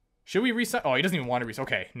 Should we resign? Oh, he doesn't even want to resign.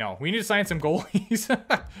 Okay, no. We need to sign some goalies.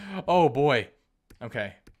 Oh, boy.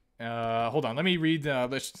 Okay. Hold on. Let me read.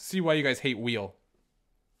 Let's see why you guys hate Wheel.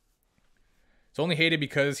 It's only hated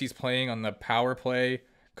because he's playing on the power play.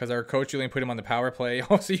 Because our coach really put him on the power play.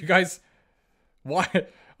 Oh, so you guys... Why?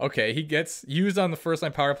 Okay, he gets used on the first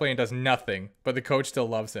line power play and does nothing. But the coach still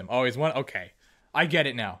loves him. Oh, he's one... Okay. I get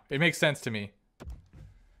it now. It makes sense to me.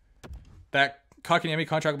 That Kakaniemi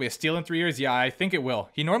contract will be a steal in 3 years? Yeah, I think it will.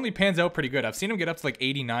 He normally pans out pretty good. I've seen him get up to like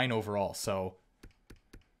 89 overall, so...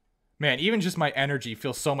 Man, even just my energy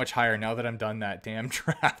feels so much higher now that I'm done that damn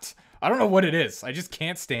draft. I don't know what it is. I just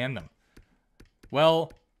can't stand them.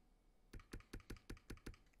 Well...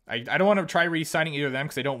 I don't want to try re-signing either of them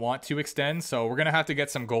because they don't want to extend. So we're going to have to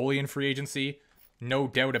get some goalie in free agency. No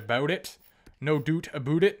doubt about it. No doubt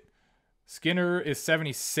about it. Skinner is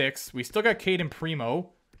 76. We still got Caden Primo,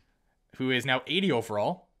 who is now 80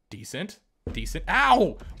 overall. Decent. Decent.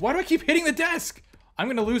 Ow! Why do I keep hitting the desk? I'm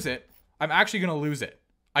going to lose it. I'm actually going to lose it.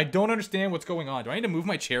 I don't understand what's going on. Do I need to move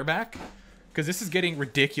my chair back? Because this is getting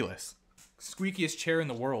ridiculous. Squeakiest chair in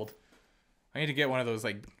the world. I need to get one of those,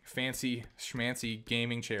 like, fancy, schmancy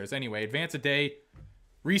gaming chairs. Anyway, advance a day.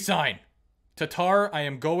 Resign. Tatar, I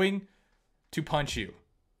am going to punch you.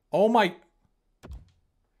 Oh, my...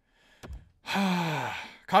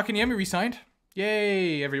 Kakaniemi resigned.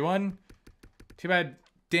 Yay, everyone. Too bad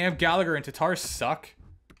damn Gallagher and Tatar suck.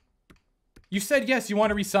 You said yes, you want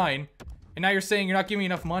to resign, and now you're saying you're not giving me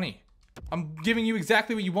enough money. I'm giving you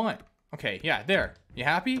exactly what you want. Okay, yeah, there. You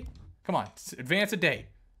happy? Come on, advance a day.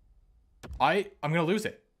 I'm gonna lose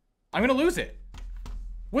it. I'm gonna lose it.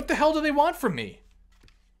 What the hell do they want from me?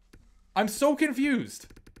 I'm so confused.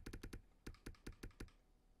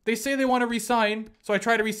 They say they want to resign, so I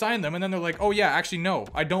try to resign them, and then they're like, oh yeah, actually no,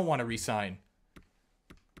 I don't want to resign.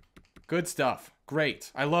 Good stuff.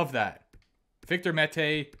 Great. I love that. Victor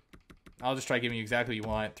Mete, I'll just try giving you exactly what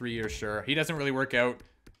you want. 3 years, sure. He doesn't really work out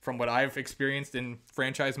from what I've experienced in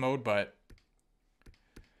franchise mode, but...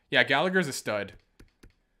 Yeah, Gallagher's a stud.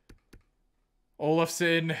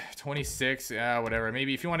 Olafson, 26. Yeah, whatever.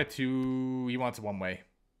 Maybe if you wanted to... He wants one way.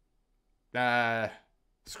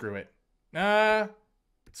 Screw it.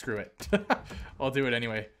 Screw it. I'll do it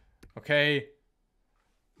anyway. Okay.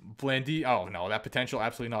 Blendy. Oh, no. That potential,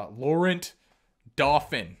 absolutely not. Laurent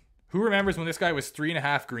Dauphin. Who remembers when this guy was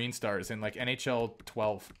 3.5 green stars in, like, NHL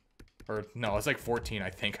 12? Or, no, it's like 14, I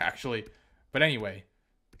think, actually. But anyway.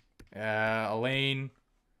 Elaine...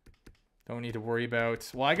 Don't need to worry about...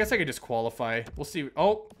 Well, I guess I could just qualify. We'll see.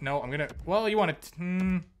 Oh, no, I'm gonna... Well, you want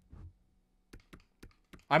to...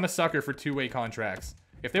 I'm a sucker for two-way contracts.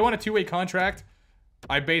 If they want a two-way contract,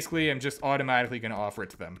 I basically am just automatically going to offer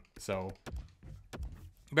it to them. So,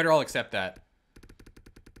 better all accept that.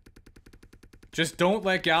 Just don't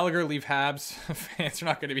let Gallagher leave Habs. Fans are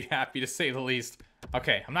not going to be happy, to say the least.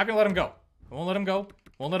 Okay, I'm not going to let him go. I won't let him go.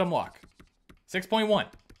 Won't let him walk. 6.1.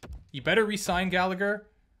 You better re-sign Gallagher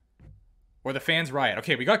or the fans riot.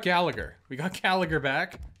 Okay, we got Gallagher. We got Gallagher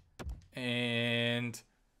back. And...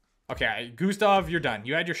 okay, Gustav, you're done.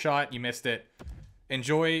 You had your shot. You missed it.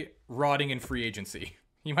 Enjoy rotting in free agency.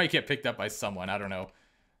 You might get picked up by someone. I don't know.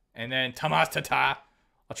 And then Tomas Tata.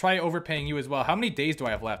 I'll try overpaying you as well. How many days do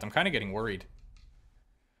I have left? I'm kind of getting worried.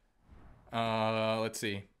 Let's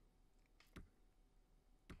see.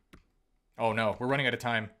 Oh no, we're running out of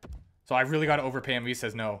time. So I really got to overpay him. He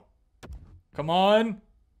says no. Come on.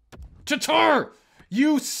 Tatar!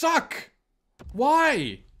 You suck!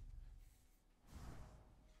 Why?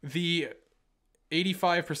 The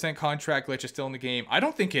 85% contract glitch is still in the game. I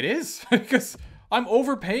don't think it is. Because I'm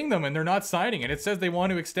overpaying them and they're not signing. And it says they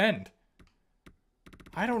want to extend.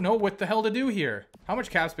 I don't know what the hell to do here. How much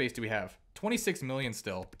cap space do we have? 26 million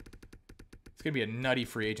still. It's going to be a nutty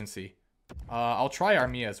free agency. I'll try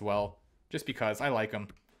Armia as well. Just because I like him.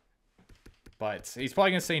 But he's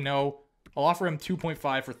probably going to say no. I'll offer him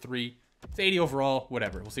 2.5 for 3. It's 80 overall.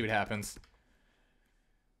 Whatever. We'll see what happens.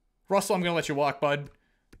 Russell, I'm going to let you walk, bud.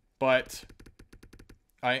 But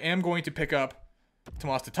I am going to pick up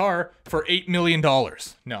Tomas Tatar for $8 million.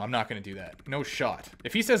 No, I'm not going to do that. No shot.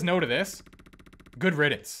 If he says no to this, good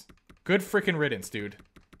riddance. Good freaking riddance, dude.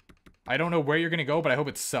 I don't know where you're going to go, but I hope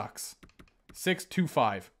it sucks.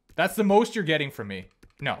 6.25. That's the most you're getting from me.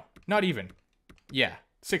 No, not even. Yeah,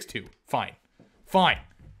 6.2. Fine. Fine.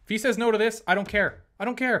 If he says no to this, I don't care. I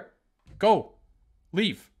don't care. Go.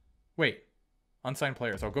 Leave. Wait. Unsigned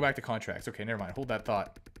players. I'll go back to contracts. Okay, never mind. Hold that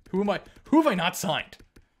thought. Who have I not signed?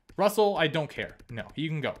 Russell, I don't care. No, you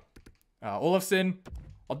can go. Olofsson,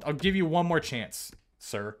 I'll give you one more chance,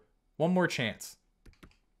 sir. One more chance.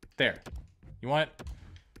 There. You want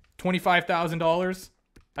 $25,000?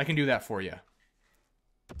 I can do that for you.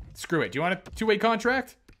 Screw it. Do you want a two-way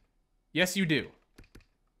contract? Yes, you do.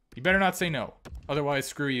 You better not say no. Otherwise,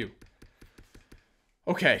 screw you.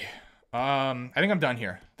 Okay. I think I'm done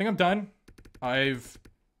here. I think I'm done. I've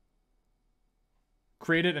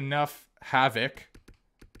created enough havoc.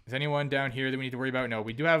 Is anyone down here that we need to worry about? No,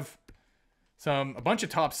 we do have a bunch of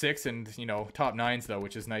top 6 and, you know, top 9s though,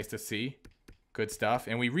 which is nice to see. Good stuff.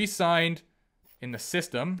 And we re-signed in the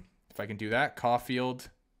system, if I can do that. Caulfield,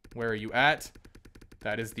 where are you at?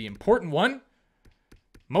 That is the important one.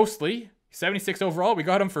 Mostly 76 overall. We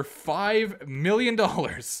got him for $5 million.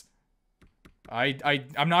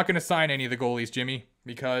 I'm not going to sign any of the goalies, Jimmy,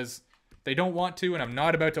 because they don't want to, and I'm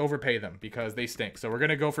not about to overpay them because they stink. So we're going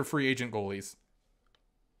to go for free agent goalies.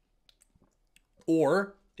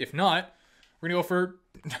 Or, if not, we're going to go for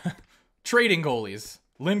trading goalies.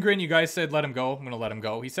 Lindgren, you guys said let him go. I'm going to let him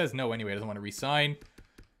go. He says no anyway. Doesn't want to re-sign.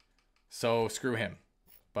 So, screw him.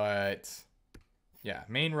 But, yeah.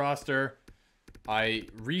 Main roster. I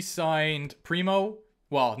re-signed Primo.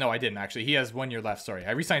 Well, no, I didn't, actually. He has 1 year left. Sorry.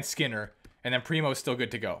 I re-signed Skinner. And then Primo's still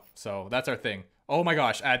good to go. So, that's our thing. Oh my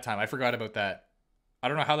gosh. Ad time. I forgot about that. I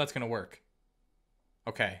don't know how that's going to work.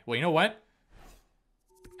 Okay. Well, you know what?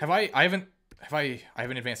 I haven't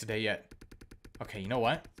advanced a day yet. Okay, you know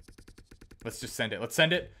what? Let's just send it. Let's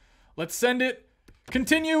send it. Let's send it.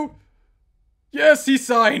 Continue. Yes, he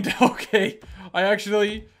signed. Okay. I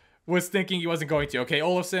actually was thinking he wasn't going to. Okay,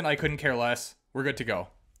 Olofsson, I couldn't care less. We're good to go.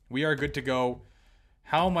 We are good to go.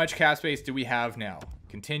 How much cap space do we have now?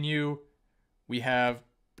 Continue. We have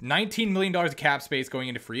 $19 million of cap space going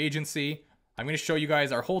into free agency. I'm going to show you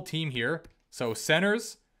guys our whole team here. So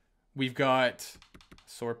centers, we've got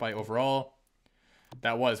sort by overall.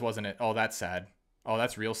 That wasn't it? Oh, that's sad. Oh,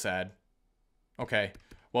 that's real sad. Okay.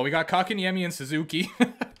 Well, we got Kakaniemi and Suzuki.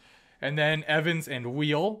 And then Evans and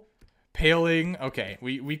Wheel. Paling. Okay.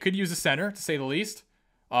 We could use a center, to say the least.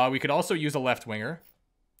 We could also use a left winger.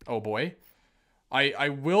 Oh, boy. I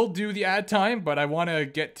will do the ad time, but I want to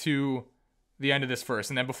get to the end of this first.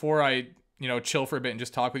 And then before I, chill for a bit and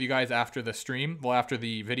just talk with you guys after the stream, well, after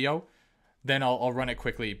the video, then I'll run it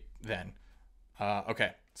quickly then.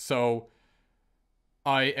 Okay. So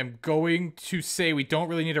I am going to say we don't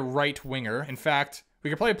really need a right winger. In fact, we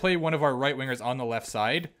could probably play one of our right wingers on the left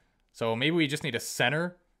side. So maybe we just need a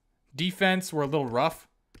center. Defense, we're a little rough.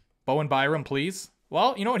 Bowen Byram, please.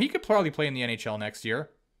 Well, you know what? He could probably play in the NHL next year.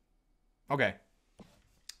 Okay.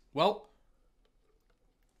 Well,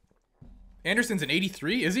 Anderson's an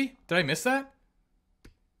 83, is he? Did I miss that?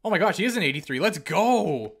 Oh my gosh, he is an 83. Let's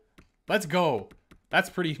go. Let's go. That's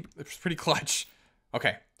pretty clutch.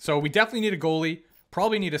 Okay, so we definitely need a goalie.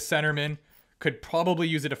 Probably need a centerman. Could probably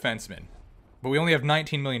use a defenseman. But we only have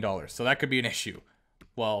 $19 million, so that could be an issue.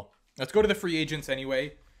 Well, let's go to the free agents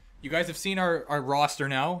anyway. you guys have seen our roster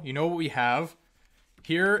now. You know what we have.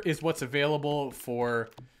 Here is what's available for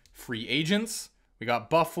free agents. We got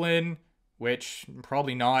Bufflin, which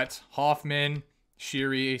probably not. Hoffman,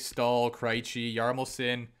 Shiri, Stahl, Krejci,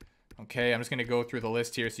 Yarmelson. Okay, I'm just going to go through the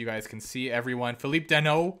list here so you guys can see everyone. Philippe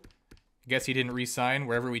Danault. I guess he didn't re-sign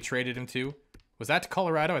wherever we traded him to. Was that to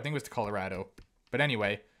Colorado? I think it was to Colorado. But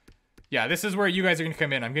anyway, yeah, this is where you guys are going to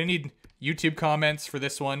come in. I'm going to need YouTube comments for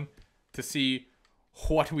this one to see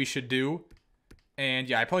what we should do. And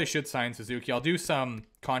yeah, I probably should sign Suzuki. I'll do some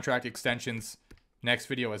contract extensions next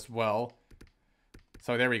video as well.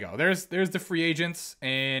 So there we go. There's the free agents.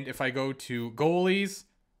 And if I go to goalies,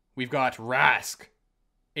 we've got Rask.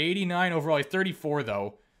 89 overall. He's 34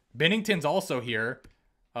 though. Binnington's also here.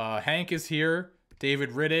 Hank is here.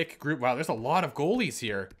 David Riddick. Group. Wow, there's a lot of goalies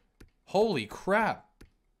here. Holy crap.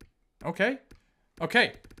 Okay.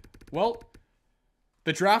 Okay. Well,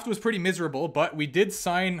 the draft was pretty miserable, but we did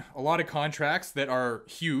sign a lot of contracts that are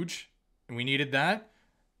huge, and we needed that.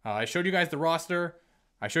 I showed you guys the roster.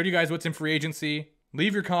 I showed you guys what's in free agency.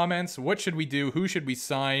 Leave your comments. What should we do? Who should we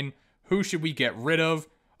sign? Who should we get rid of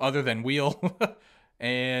other than Wheel?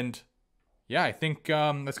 And yeah, I think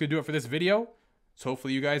that's going to do it for this video. So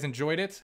hopefully you guys enjoyed it.